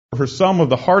For some of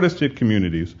the hardest hit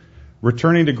communities,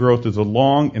 returning to growth is a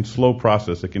long and slow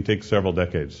process that can take several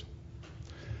decades.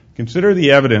 Consider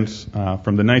the evidence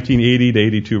from the 1980 to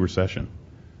 82 recession.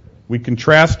 We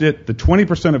contrasted the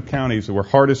 20% of counties that were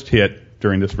hardest hit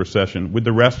during this recession with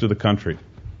the rest of the country.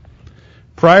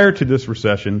 Prior to this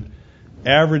recession,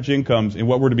 average incomes in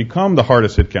what were to become the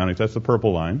hardest hit counties, that's the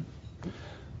purple line,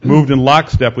 moved in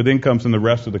lockstep with incomes in the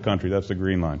rest of the country, that's the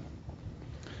green line.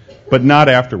 But not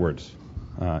afterwards.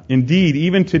 Indeed,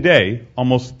 even today,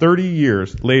 almost 30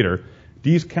 years later,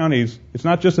 these counties, it's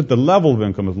not just that the level of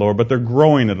income is lower, but they're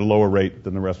growing at a lower rate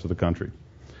than the rest of the country.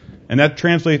 And that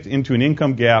translates into an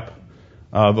income gap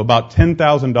of about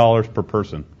 $10,000 per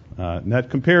person. And that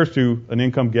compares to an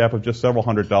income gap of just several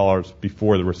 $100s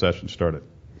before the recession started.